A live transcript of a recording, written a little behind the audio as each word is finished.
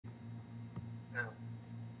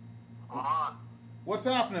going on? What's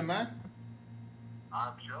happening, man?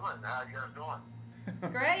 I'm chilling. How you guys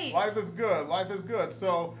doing? Great. Life is good. Life is good.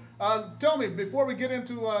 So, tell me, before we get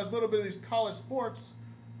into a little bit of these college sports,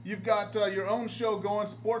 you've got your own show going,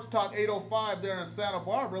 Sports Talk 805 there in Santa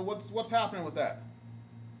Barbara. What's happening with that?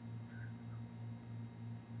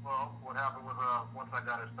 Well, what happened was once I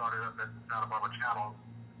got it started up at the Santa Barbara Channel,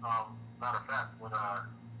 matter of fact, when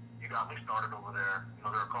you got me started over there, they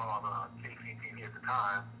were called KCTV at the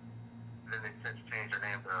time. And then they since changed their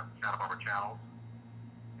name to Santa Barbara Channels.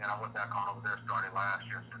 And I went back on over there starting last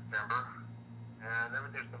year in September. And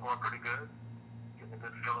everything's been going pretty good. Getting a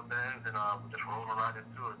good feel of things, and we're just rolling right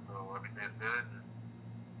into it. So everything's good.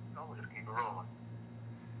 And, we'll just keep it rolling.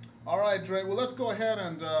 All right, Dre. Well, let's go ahead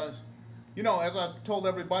and, as I told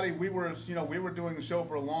everybody, we were doing the show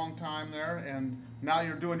for a long time there, and now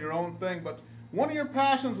you're doing your own thing. But one of your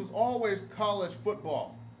passions was always college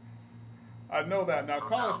football. I know that. Now,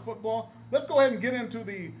 college football. Let's go ahead and get into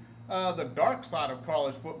the dark side of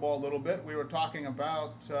college football a little bit. We were talking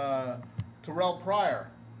about Terrell Pryor.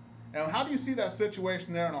 And how do you see that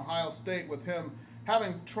situation there in Ohio State with him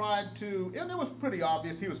having tried to, and it was pretty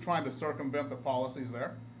obvious he was trying to circumvent the policies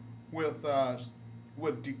there with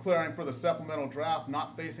declaring for the supplemental draft,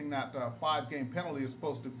 not facing that 5-game penalty he's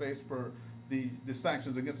supposed to face for the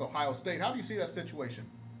sanctions against Ohio State. How do you see that situation?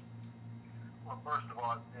 Well, first of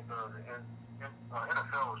all, I think the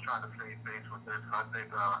NFL was trying to save face with this, and I think,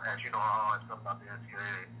 as you know, I always talk about the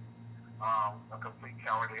NCAA, a complete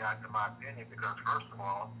cowardly act in my opinion, because first of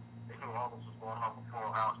all, they knew all this was going on before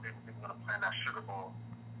Ohio State was even going to plan that Sugar Bowl,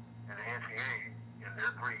 and the NCAA, in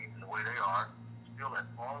their greed and the way they are, still let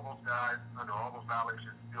all those guys under all those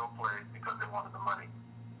violations still play because they wanted the money.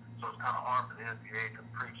 So it's kind of hard for the NCAA to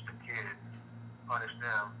preach to kids, punish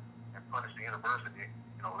them, and punish the university,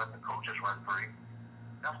 let the coaches run free.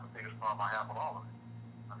 That's the biggest problem I have with all of it.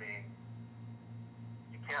 I mean,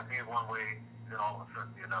 you can't be one way and then all of a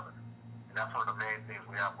sudden be another. And that's one of the main things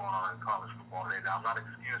we have going on in college football today. Now, I'm not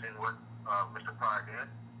excusing what Mr. Pryor did.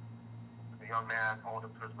 The young man owned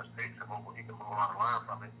up to his mistakes and hopefully he can move on and learn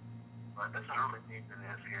from it. But this is really deep in the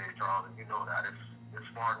NCAA, Charles, and you know that. It's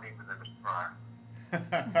far deeper than Mr. Pryor.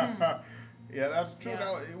 Yeah, that's true. Yes.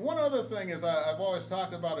 Now, one other thing is I've always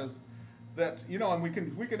talked about is that, and we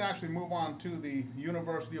can actually move on to the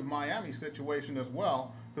University of Miami situation as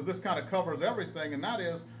well, because this kind of covers everything, and that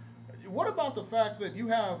is, what about the fact that you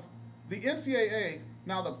have the NCAA,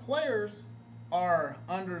 now the players are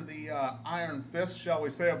under the iron fist, shall we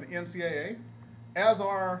say, of the NCAA, as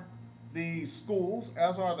are the schools,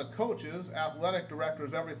 as are the coaches, athletic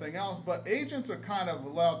directors, everything else, but agents are kind of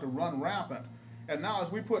allowed to run rampant. And now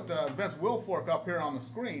as we put Vince Wilfork up here on the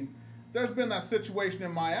screen, there's been that situation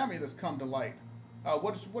in Miami that's come to light.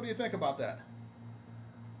 What do you think about that?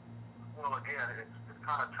 Well, again, it's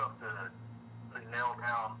kind of tough to really nail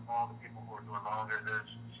down all the people who are doing wrong.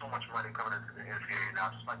 There's so much money coming into the NCAA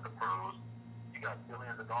now, just like the pros. You got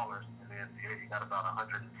billions of dollars in the NCAA. You got about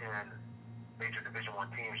 110 major Division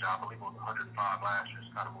I teams. I believe it was 105 last year.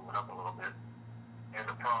 It's kind of moving up a little bit. And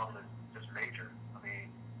the problem is just major. I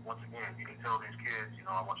mean, once again, you can tell these kids,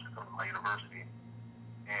 I want you to come to my university.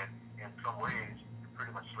 And in some ways, you're pretty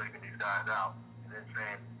much slaving these guys out and then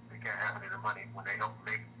saying they can't have any of the money when they help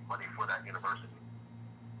make money for that university.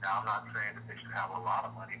 Now, I'm not saying that they should have a lot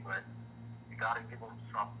of money, but you got to give them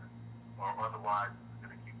something, or otherwise it's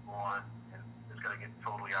going to keep going and it's going to get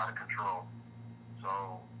totally out of control.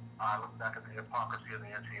 So I look back at the hypocrisy of the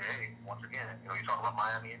NCAA. Once again, you talk about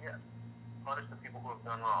Miami, and yes, punish the people who have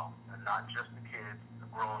done wrong, and not just the kids, the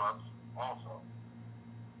grown-ups also.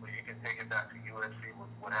 But you can take it back to USC with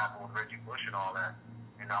what happened with Reggie Bush and all that.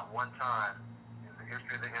 And not one time in the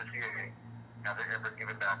history of the NCAA have they ever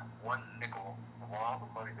given back one nickel of all the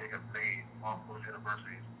money they have made off those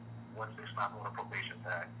universities once they slap on a probation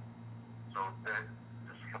tag. So there's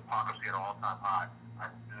this hypocrisy at an all-time high. I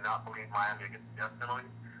do not believe Miami gets the death penalty,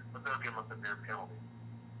 but they'll give them a severe penalty.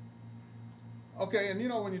 Okay, and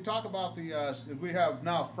when you talk about we have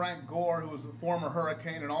now Frank Gore, who was a former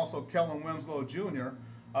Hurricane, and also Kellen Winslow Jr.,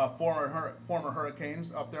 former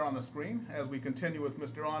Hurricanes up there on the screen as we continue with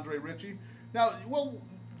Mr. Andre Ritchie. Now,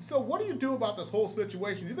 so what do you do about this whole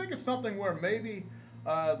situation? Do you think it's something where maybe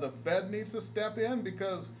the Fed needs to step in?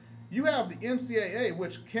 Because you have the NCAA,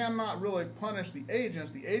 which cannot really punish the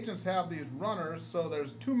agents. The agents have these runners, so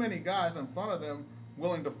there's too many guys in front of them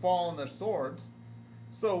willing to fall on their swords.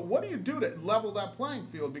 So what do you do to level that playing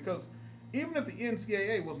field? Because even if the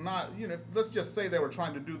NCAA was not, let's just say they were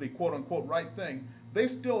trying to do the quote-unquote right thing, they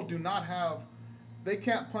still do not have, they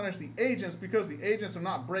can't punish the agents because the agents are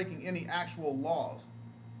not breaking any actual laws.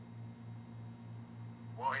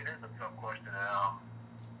 Well, it is a tough question.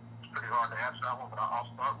 pretty hard to answer that one, but I'll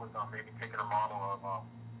start with maybe taking a model of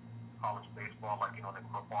college baseball, like, you know, the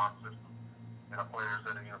farm system, and the players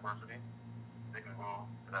at a university. They can go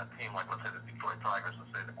to that team, like let's say the Detroit Tigers, let's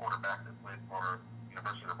say the quarterback that played for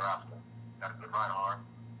University of Nebraska, got a good right arm,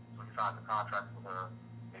 so he signs a contract with a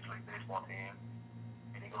Major League Baseball team,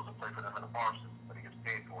 and he goes to play for them in the farm system, but he gets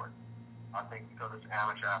paid for it. I think because it's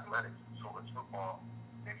amateur athletics, so it's football,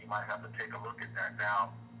 maybe you might have to take a look at that.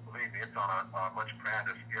 Now, believe me, it's on a much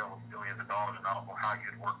grander scale with billions of dollars, and I don't know how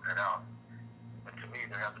you'd work that out. But to me,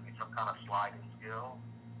 there has to be some kind of sliding scale,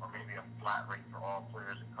 or maybe a flat rate for all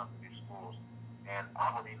players that come to these schools. And I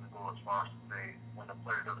would even go as far as to say, when the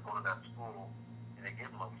player doesn't go to that school and they give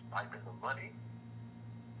them a stipend of money,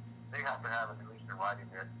 they have to have at least in writing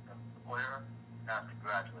that the player has to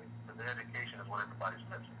graduate. Because the education is what everybody's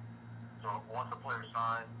missing. So once the player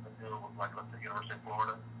signs a deal with, like, let's say, University of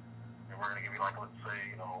Florida, and we're going to give you, like, let's say,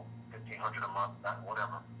 you know, $1,500 a month, that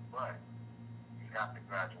whatever, but you have to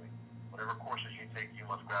graduate. Whatever courses you take, you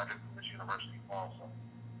must graduate from this university also.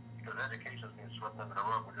 Because education is being swept under the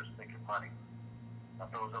rug. We're just thinking money.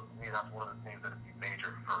 If it was up to me, that's one of the things that would be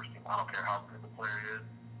major first. I don't care how good the player is,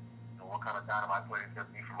 you know, what kind of dynamite player he's going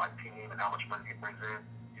to be for my team, and how much money he brings in.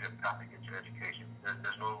 You have got to get your education.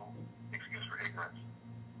 There's no excuse for ignorance.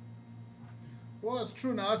 Well, it's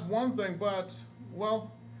true. Now, that's one thing, but,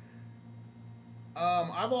 well,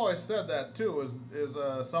 I've always said that too. Is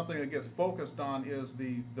something that gets focused on is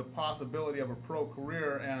the possibility of a pro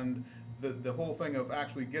career, and the whole thing of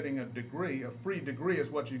actually getting a degree, a free degree is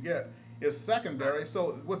what you get, is secondary.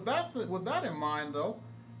 So with that in mind, though,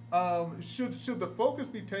 should the focus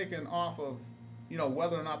be taken off of, you know,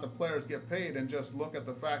 whether or not the players get paid, and just look at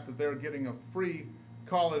the fact that they're getting a free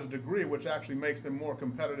college degree, which actually makes them more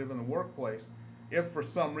competitive in the workplace, if for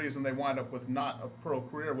some reason they wind up with not a pro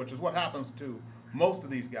career, which is what happens to most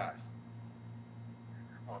of these guys.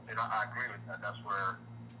 Well, I agree with that. That's where,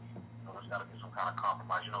 you know, there's got to be some kind of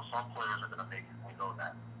compromise. You know, some players are going to make it. We know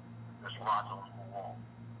that. There's lots of them who won't.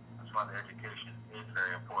 That's why the education is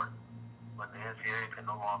very important. But the NCAA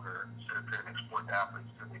can no longer sit up here and exploit the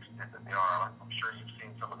athletes to the extent that they are. I'm sure you've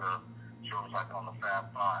seen some of the shows like on the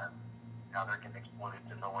Fab Five, how they're getting exploited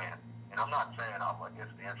to no end. And I'm not saying I'm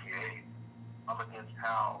against the NCAA. I'm against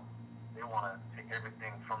how they want to take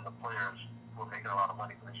everything from the players who are making a lot of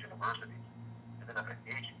money from these universities, and then if an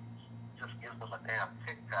agent just gives them a damn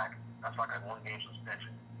tic-tac, that's like a one-game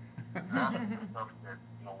suspension. That's the stuff that,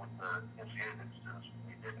 you know, with the NCAA that's just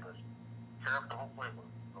ridiculous. Tear up the whole playbook.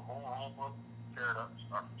 The whole rule book, tear it up,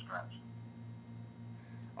 start from scratch.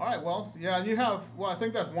 All right, well, yeah, and I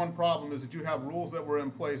think that's one problem, is that you have rules that were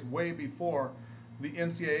in place way before the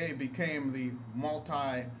NCAA became the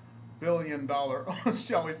multi-billion-dollar,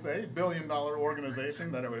 shall we say, billion-dollar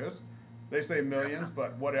organization that it is. They say millions,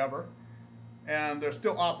 but whatever. And they're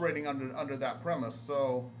still operating under that premise.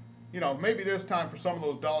 So, you know, maybe it is time for some of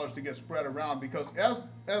those dollars to get spread around, because as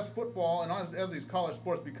football and as these college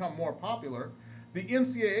sports become more popular, the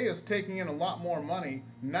NCAA is taking in a lot more money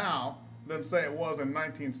now than, say, it was in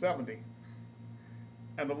 1970.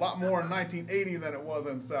 And a lot more in 1980 than it was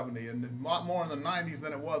in 70, and a lot more in the 90s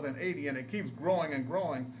than it was in 80, and it keeps growing and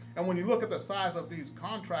growing. And when you look at the size of these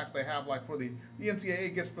contracts they have, like for the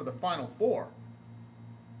NCAA gets for the Final Four.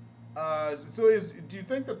 Do you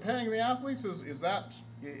think that paying the athletes is that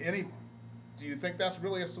any? Do you think that's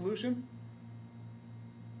really a solution?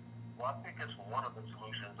 Well, I think it's one of the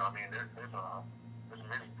solutions. I mean, there's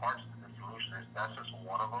many parts to the solution. That's just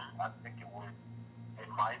one of them. I think it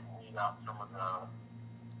might weed out some of the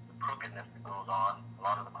crookedness that goes on. A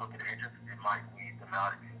lot of the crooked agents, it might weed them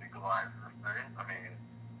out if you legalize this thing. I mean,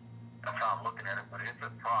 that's how I'm looking at it, but it's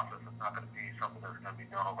a process. It's not going to be something that's going to be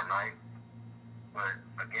done overnight. But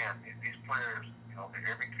again, these players, you know,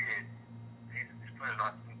 every kid, these players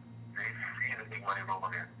they see the big money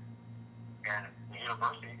rolling in. And the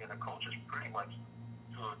university and the coaches pretty much,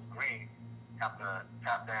 to a degree, have to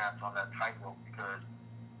tap dance on that tightrope, because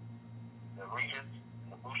the regents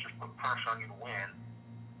and the boosters put pressure on you to win,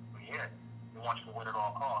 but yet they want you to win at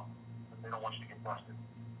all costs, but they don't want you to get busted.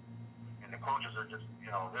 And the coaches are just,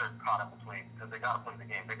 you know, they're caught in between, because they got to play the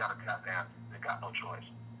game. They got to tap dance. They got no choice.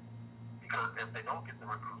 Because if they don't get the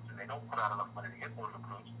recruits and they don't put out enough money to get those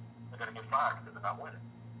recruits, they're going to get fired because they're not winning.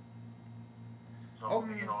 So,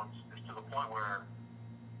 you know, it's to the point where,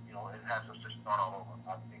 you know, it has to just start all over.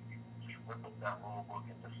 I think you just rip up that rule book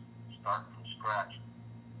and just start from scratch.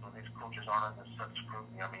 So these coaches aren't under such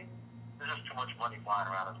scrutiny. I mean, there's just too much money flying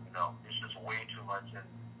around, as we know. It's just way too much, and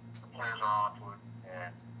the players are onto it.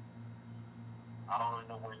 And I don't really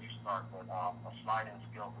know where you start, but a sliding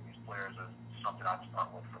scale for these players is something I'd start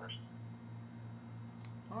with first.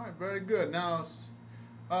 All right, very good. Now,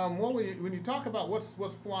 Well, when you talk about what's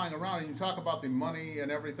flying around, and you talk about the money and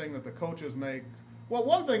everything that the coaches make, well,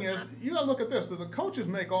 one thing is you got to look at this: that the coaches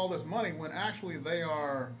make all this money when actually they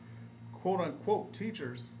are quote unquote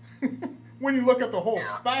teachers. When you look at the whole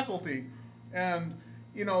Yeah. faculty, and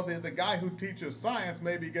you know the guy who teaches science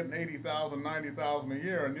may be getting 80,000, 90,000 a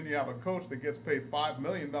year, and then you have a coach that gets paid $5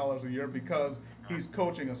 million a year because he's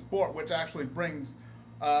coaching a sport, which actually brings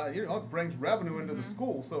it brings revenue into the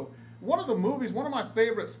school. So one of my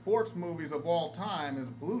favorite sports movies of all time is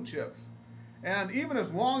Blue Chips, and even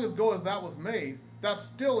as long ago as that was made, that's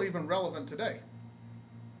still even relevant today.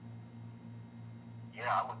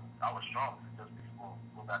 Yeah, I would strongly suggest people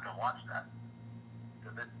go back and watch that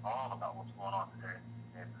because it's all about what's going on today,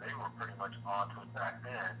 and they were pretty much onto it back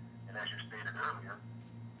then. And as you stated earlier,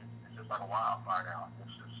 it's just like a wildfire now.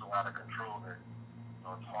 It's just so out of control that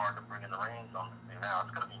it's hard to bring in the reins on this thing now.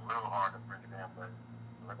 It's going to be real hard to bring it in, but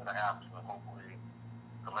we're going to have to, and hopefully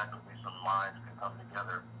collectively some minds can come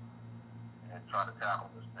together and try to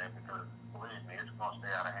tackle this thing because believe me, it's going to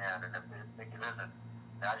stay out of hand. And if they think it isn't,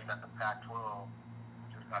 now you got the Pac-12,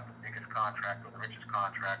 which has got the biggest contract or the richest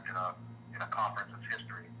contract in a conference's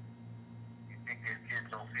history. You think these kids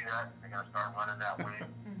don't see that? They're going to start running that way.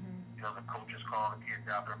 The coaches calling the kids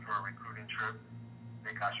out there for a recruiting trip.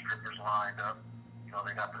 They got strippers lined up.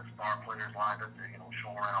 They got the star players lined up to,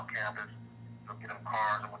 show around campus, get them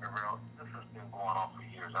cars and whatever else. This has been going on for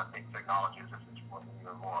years. I think technology is just exploiting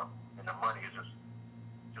even more, and the money is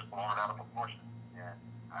just blowing out of proportion. And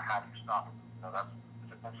how do you stop it? That's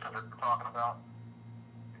what we're talking about.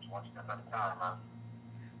 Just one step at a time, man.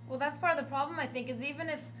 Well, that's part of the problem, I think, is even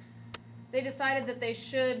if they decided that they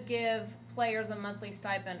should give players a monthly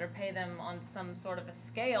stipend or pay them on some sort of a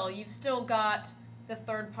scale, you've still got the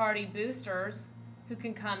third-party boosters who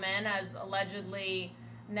can come in, as allegedly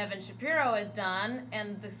Nevin Shapiro has done,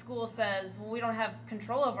 and the school says, well, we don't have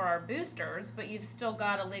control over our boosters, but you've still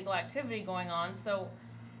got illegal activity going on. So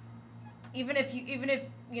even if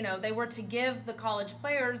they were to give the college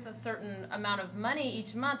players a certain amount of money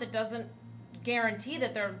each month, it doesn't guarantee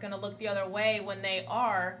that they're going to look the other way when they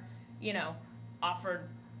are, offered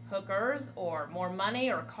hookers or more money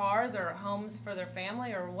or cars or homes for their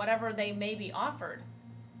family or whatever they may be offered.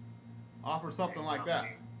 Offer something like that.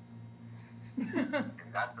 And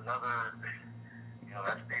that's another,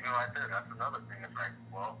 that statement right there, that's another thing. It's like,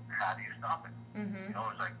 well, how do you stop it? It's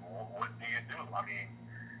like, well, what do you do? I mean,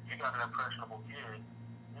 you got an impressionable kid.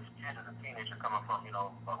 This kid is a teenager coming from,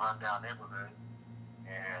 a rundown neighborhood,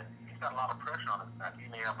 and he's got a lot of pressure on his back. He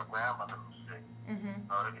may have a grandmother who's sick.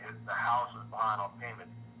 The house is behind on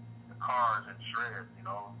payment. The car's in shreds,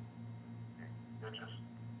 they're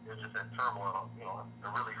just in turmoil,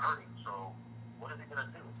 they're really hurting. So what is he going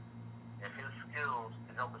to do? If his skills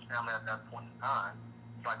can help his family at that point in time,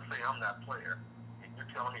 it's like, say I'm that player, and you're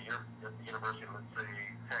telling me you're at the University of, let's say,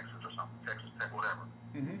 Texas or something, Texas Tech, whatever.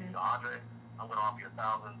 So, Andre, I'm going to offer you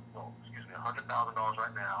 $100,000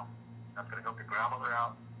 right now. That's going to help your grandmother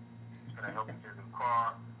out. It's going to help you get a new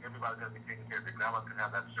car. Everybody's going to be taken care of. Your grandma's going to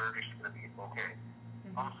have that surgery. She's going to be okay.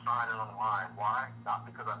 I'm signing on the line. Why? Not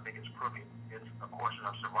because I think it's crooked. It's a question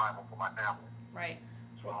of survival for my family. Right.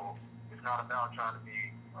 So it's not about trying to be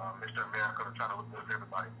Mr. America or trying to look good for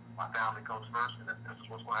everybody. My family comes first, and if this is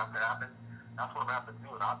what's going to have to happen, that's what I'm going to have to do,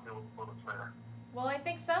 and I'll deal with the bullets later. Well, I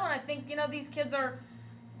think so, and I think, these kids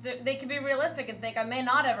they can be realistic and think, I may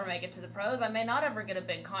not ever make it to the pros, I may not ever get a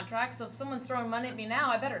big contract, so if someone's throwing money at me now,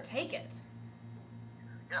 I better take it.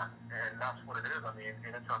 Yeah, and that's what it is. I mean,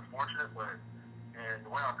 and it's unfortunate, but and the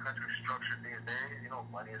way our country is structured these days,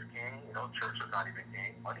 money is king. Church is not even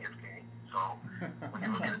king. Money is king. So when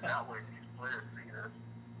you look at it that way, these players see this,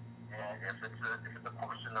 and if it's a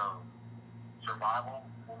question of survival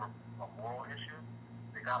over a moral issue,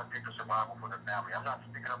 they got to pick a survival for their family. I'm not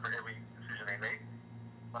sticking up for every decision they make,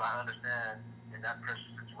 but I understand in that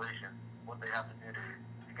pressure situation what they have to do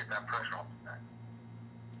to get that pressure off the back.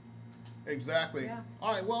 Exactly. Yeah.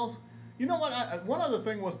 All right. Well, you know what? One other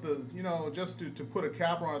thing was just to put a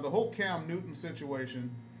cap on it, the whole Cam Newton situation.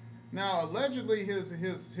 Now, allegedly, his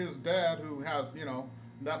dad, who has,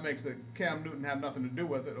 that makes it Cam Newton had nothing to do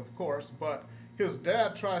with it, of course, but his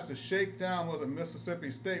dad tries to shake down, was it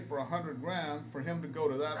Mississippi State for $100,000 for him to go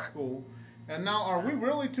to that school. And now, are we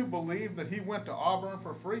really to believe that he went to Auburn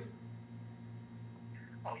for free?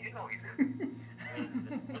 Oh, he did.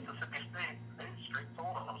 Mississippi State, they straight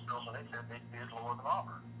told on themselves when they said they did lower than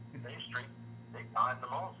Auburn. They died them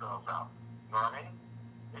themselves out. You know what I mean?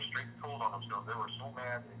 They straight told on themselves. They were so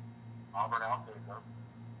mad that Auburn outbid them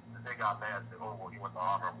that they got mad and said, oh, well, he went to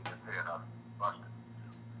Auburn, we didn't pay enough. Busted.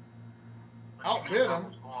 Outbid him?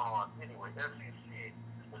 What's going on? Anyway, SEC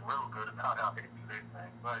is been real good about how they do their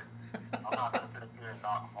thing. But I'm not going to sit up here and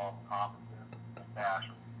knock all the conferences and bash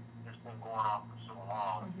them. It's been going on for so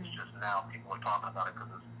long. Mm-hmm. It's just now people are talking about it because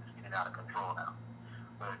it's getting out of control now.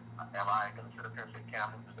 But am I going to sit up here and say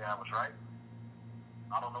Cam Newton's dad was right?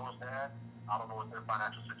 I don't know his dad. I don't know what their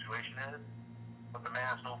financial situation is. But the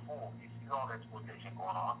man's no fool. He sees all the exploitation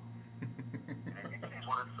going on. And he sees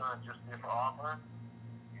what his son just did for Auburn.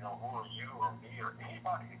 You know, who are you or me or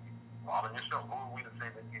anybody? Auburn yourself, who are we to say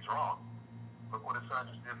that he's wrong? Look what his son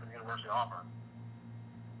just did for the University of Auburn.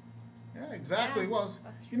 Yeah, exactly. Yeah, Well,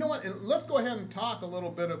 that's you know what? And let's go ahead and talk a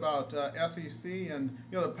little bit about SEC and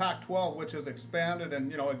the Pac-12, which has expanded,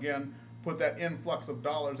 and again put that influx of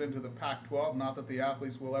dollars into the Pac-12. Not that the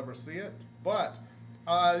athletes will ever see it, but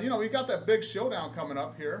we got that big showdown coming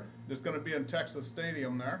up here. It's going to be in Texas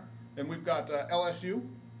Stadium there, and we've got LSU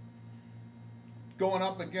going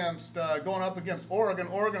up against Oregon.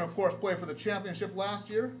 Oregon, of course, played for the championship last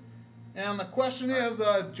year. And the question is,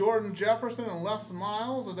 Jordan Jefferson and Les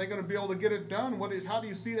Miles, are they going to be able to get it done? How do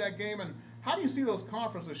you see that game, and how do you see those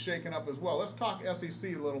conferences shaking up as well? Let's talk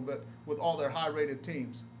SEC a little bit with all their high-rated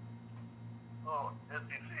teams. Well,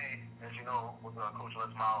 SEC, as you know, with Coach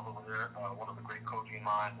Les Miles over there, one of the great coaching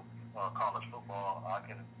minds of college football. I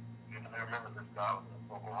can remember this guy was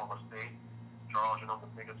at Oklahoma State. Charles, the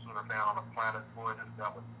biggest Sooner fan on the planet. Boy, this guy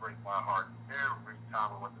would break my heart every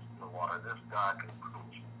time we went to Stillwater. This guy could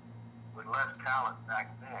coach with less talent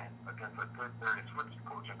back then against a good 30 switch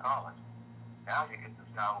coach in college. Now you get this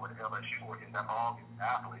guy over at LSU where he's got all these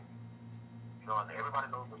athletes. And everybody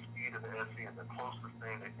knows the speed of the SC is the closest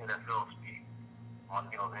thing to NFL speed. On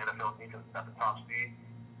the NFL defense at the top speed,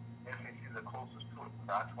 SEC is the closest to it.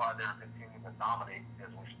 That's why they're continuing to dominate as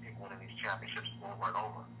we speak, winning these championships over and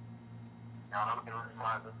over. Now, I'm looking at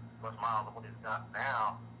Les Miles and what he's got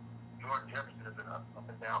now. Jordan Jefferson has been an up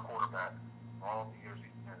and down quarterback all the years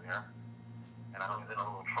he's been there. And I know he's in a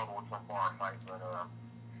little trouble with some bar fight, but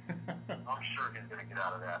I'm sure he's going to get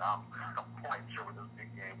out of that. I'm quite sure with this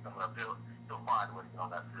big game coming up, he'll find a way to get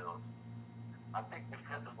on that field. I think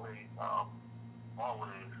defensively,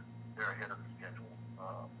 always they're ahead of the schedule.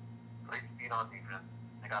 Great speed on defense.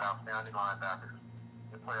 They got outstanding linebackers.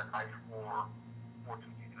 They play a nice 4-2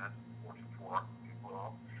 defense, 4-2-4, if you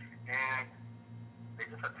will. And they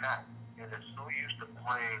just attack. And they're so used to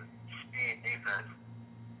playing speed defense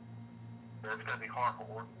that it's going to be hard for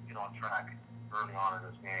Oregon to get on track early on in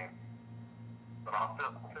this game. But I'll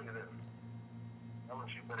tell you this.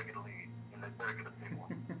 LSU better get a lead, and they better get a big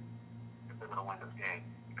one if they're going to win this game.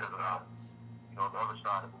 Because, the other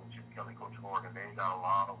side of it, Chip Kelly, coach of Oregon, they got a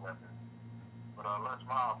lot of weapons. But Les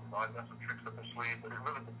Miles, he's got some tricks up his sleeve, but it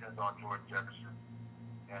really depends on Jordan Jefferson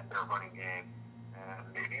and their running game. And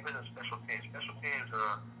maybe even the special teams. Special teams,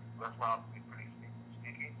 Les Miles can be pretty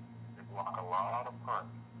sneaky. They block a lot of punts.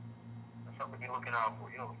 That's something to be looking out for.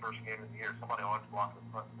 The first game of the year, somebody always blocks the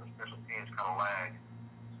punt, and the special teams kind of lag.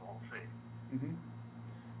 So we'll see. Mm-hmm.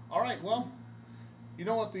 All right, well, you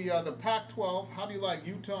know what, the Pac-12, how do you like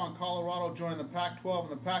Utah and Colorado joining the Pac-12,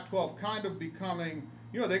 and the Pac-12 kind of becoming,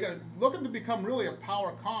 they're looking to become really a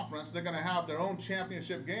power conference. They're going to have their own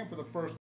championship game for the first